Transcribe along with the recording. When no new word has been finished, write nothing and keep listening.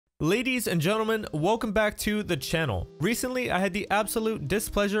Ladies and gentlemen, welcome back to the channel. Recently, I had the absolute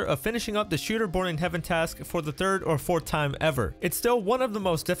displeasure of finishing up the Shooter Born in Heaven task for the third or fourth time ever. It's still one of the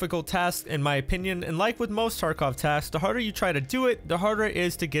most difficult tasks in my opinion, and like with most Tarkov tasks, the harder you try to do it, the harder it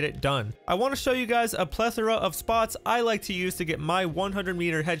is to get it done. I want to show you guys a plethora of spots I like to use to get my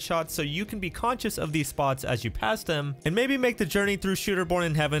 100-meter headshots so you can be conscious of these spots as you pass them, and maybe make the journey through Shooter Born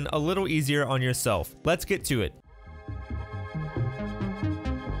in Heaven a little easier on yourself. Let's get to it.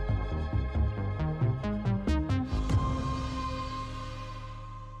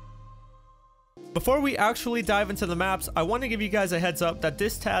 Before we actually dive into the maps, I want to give you guys a heads up that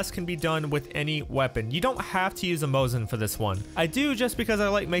this task can be done with any weapon. You don't have to use a Mosin for this one. I do just because I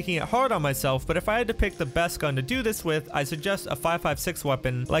like making it hard on myself, but if I had to pick the best gun to do this with, I suggest a 5.56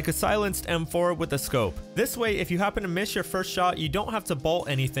 weapon like a silenced M4 with a scope. This way, if you happen to miss your first shot, you don't have to bolt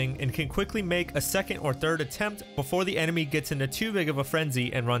anything and can quickly make a second or third attempt before the enemy gets into too big of a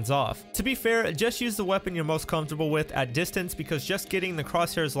frenzy and runs off. To be fair, just use the weapon you're most comfortable with at distance because just getting the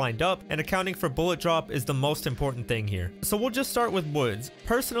crosshairs lined up and accounting for bullet drop is the most important thing here. So we'll just start with Woods.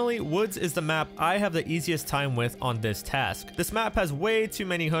 Personally, Woods is the map I have the easiest time with on this task. This map has way too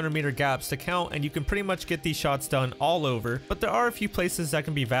many 100-meter gaps to count, and you can pretty much get these shots done all over, but there are a few places that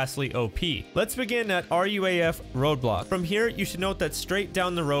can be vastly OP. Let's begin at RUAF Roadblock. From here, you should note that straight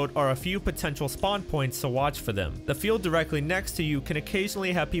down the road are a few potential spawn points, so watch for them. The field directly next to you can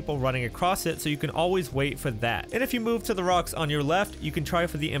occasionally have people running across it, so you can always wait for that. And if you move to the rocks on your left, you can try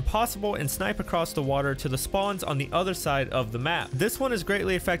for the impossible and snipe across the water to the spawns on the other side of the map. This one is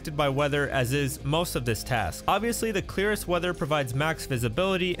greatly affected by weather, as is most of this task. Obviously, the clearest weather provides max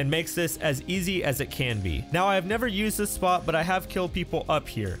visibility and makes this as easy as it can be. Now, I have never used this spot, but I have killed people up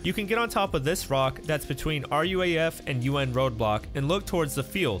here. You can get on top of this rock that's between RUAF and UN Roadblock and look towards the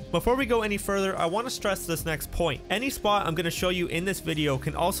field. Before we go any further, I want to stress this next point. Any spot I'm going to show you in this video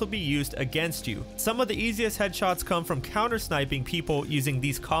can also be used against you. Some of the easiest headshots come from counter sniping people using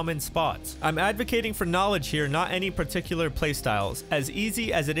these common spots. I'm advocating for knowledge here, not any particular playstyles. As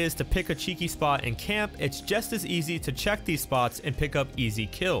easy as it is to pick a cheeky spot and camp, it's just as easy to check these spots and pick up easy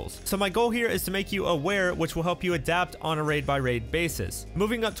kills. So my goal here is to make you aware, which will help you adapt on a raid by raid basis.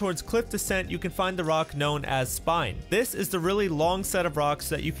 Moving up towards cliff descent, you can find the rock known as Spine. This is the really long set of rocks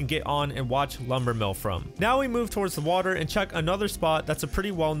that you can get on and watch Lumber Mill from. Now we move towards the water and check another spot that's a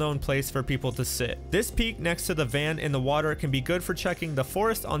pretty well-known place for people to sit. This peak next to the van in the water can be good for checking the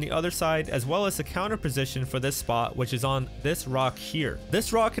forest on the other side, as well as the counter position for this spot, which is on this rock here.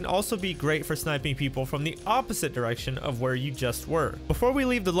 This rock can also be great for sniping people from the opposite direction of where you just were. Before we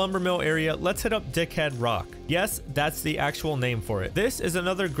leave the Lumber Mill area, let's hit up Dickhead Rock. Yes, that's the actual name for it. This is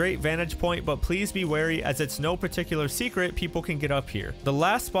another great vantage point, but please be wary as it's no particular secret people can get up here. The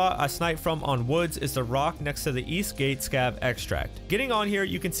last spot I sniped from on Woods is the rock next to the East Gate Scav Extract. Getting on here,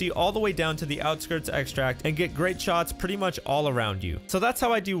 you can see all the way down to the outskirts Extract and get great shots pretty much all around you. So that's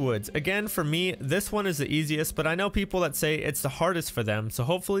how I do Woods. Again, for me, this one is the easiest, but I know people that say it's the hardest for them, so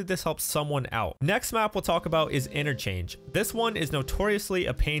hopefully this helps someone out. Next map we'll talk about is Interchange. This one is notoriously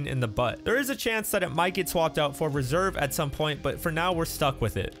a pain in the butt. There is a chance that it might get swapped out for Reserve at some point, but for now we're stuck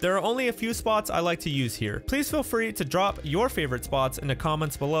with it. There are only a few spots I like to use here. Please feel free to drop your favorite spots in the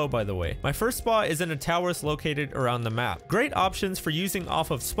comments below, by the way. My first spot is in a towers located around the map. Great options for using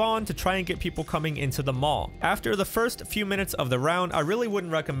off of spawn to try and get people coming into the mall. After the first few minutes of the round, I really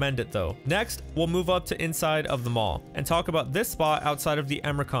wouldn't recommend it though. Next, we'll move up to inside of the mall and talk about this spot outside of the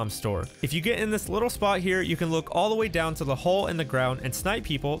Emercom store. If you get in this little spot here, you can look all the way down to the hole in the ground and snipe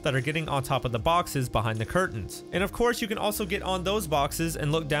people that are getting on top of the boxes behind the curtains. And of course, you can also get on those boxes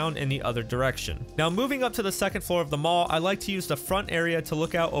and look down in the other direction. Now, moving up to the second floor of the mall, I like to use the front area to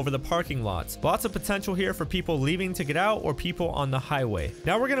look out over the parking lots. Lots of potential here for people leaving to get out or people on the highway.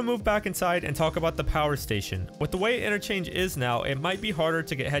 Now we're gonna move back inside and talk about the power station. With the way Interchange is now, it might be harder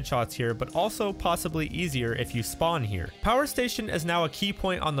to get headshots here, but also possibly easier if you spawn here. Power station is now a key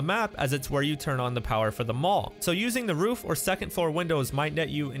point on the map as it's where you turn on the power for the mall. So using the roof or second floor windows might net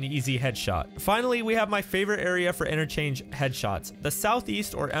you an easy headshot. Finally, we have my favorite area for Interchange headshots. The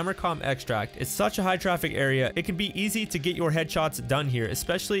southeast or Emercom Extract is such a high traffic area, it can be easy to get your headshots done here,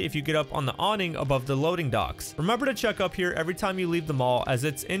 especially if you get up on the awning above the loading docks. Remember to check up here every time you leave the mall, as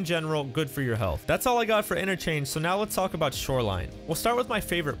it's in general good for your health. That's all I got for Interchange, so now let's talk about Shoreline. We'll start with my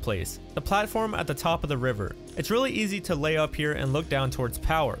favorite place, the platform at the top of the river. It's really easy to lay up here and look down towards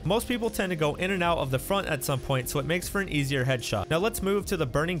power. Most people tend to go in and out of the front at some point, so it makes for an easier headshot. Now let's move to the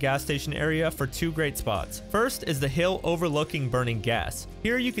burning gas station area for 2 great spots. First is the hill overlooking burning gas.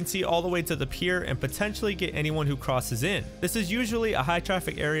 Here you can see all the way to the pier and potentially get anyone who crosses in. This is usually a high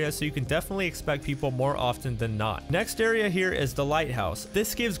traffic area, so you can definitely expect people more often than not. Next area here is the lighthouse.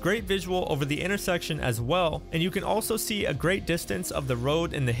 This gives great visual over the intersection as well, and you can also see a great distance of the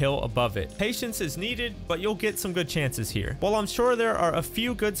road and the hill above it. Patience is needed, but you'll get some good chances here. While I'm sure there are a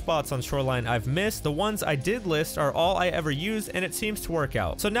few good spots on Shoreline I've missed, the ones I did list are all I ever use, and it seems to work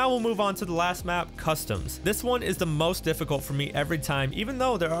out. So now we'll move on to the last map, Customs. This one is the most difficult for me every time, even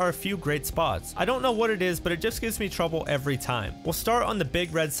though there are a few great spots. I don't know what it is, but it just gives me trouble every time. We'll start on the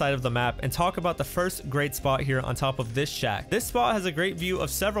big red side of the map and talk about the first great spot here on top of this shack. This spot has a great view of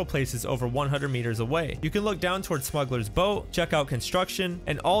several places over 100 meters away. You can look down towards Smuggler's Boat, check out construction,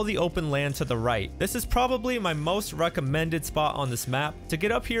 and all the open land to the right. This is probably my most recommended spot on this map. To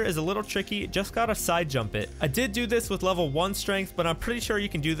get up here is a little tricky, just gotta side jump it. I did do this with level 1 strength, but I'm pretty sure you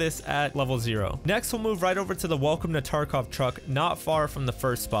can do this at level 0. Next, we'll move right over to the Welcome to Tarkov truck, not far from the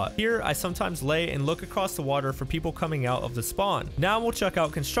first spot. Here, I sometimes lay and look across the water for people coming out of the spawn. Now we'll check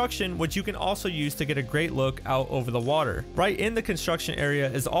out construction, which you can also use to get a great look out over the water. Right in the construction area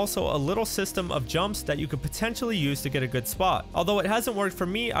is also a little system of jumps that you could potentially use to get a good spot. Although it hasn't worked for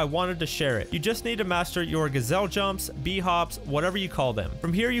me, I wanted to share it. You just need to master your gazelle jumps, bee hops, whatever you call them.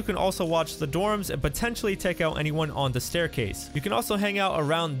 From here, you can also watch the dorms and potentially take out anyone on the staircase. You can also hang out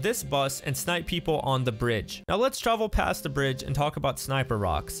around this bus and snipe people on the bridge. Now let's travel past the bridge and talk about sniper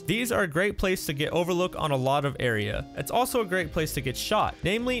rocks. These are a great place to get overlook on a lot of area. It's also a great place to get shot,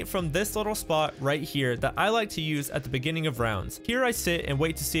 namely from this little spot right here that I like to use at the beginning of rounds. Here I sit and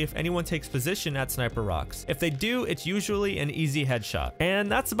wait to see if anyone takes position at sniper rocks. If they do, it's usually an easy headshot.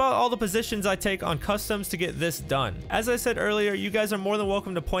 And that's about all the positions I take on customs to get this done. As I said earlier, you guys are more than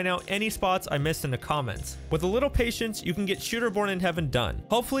welcome to point out any spots I missed in the comments. With a little patience, you can get Shooter Born in Heaven done.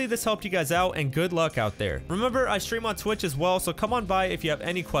 Hopefully this helped you guys out, and good luck out there. Remember, I stream on Twitch as well, so come on by if you have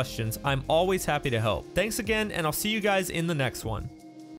any questions. I'm always happy to help. Thanks again, and I'll see you guys in the next one.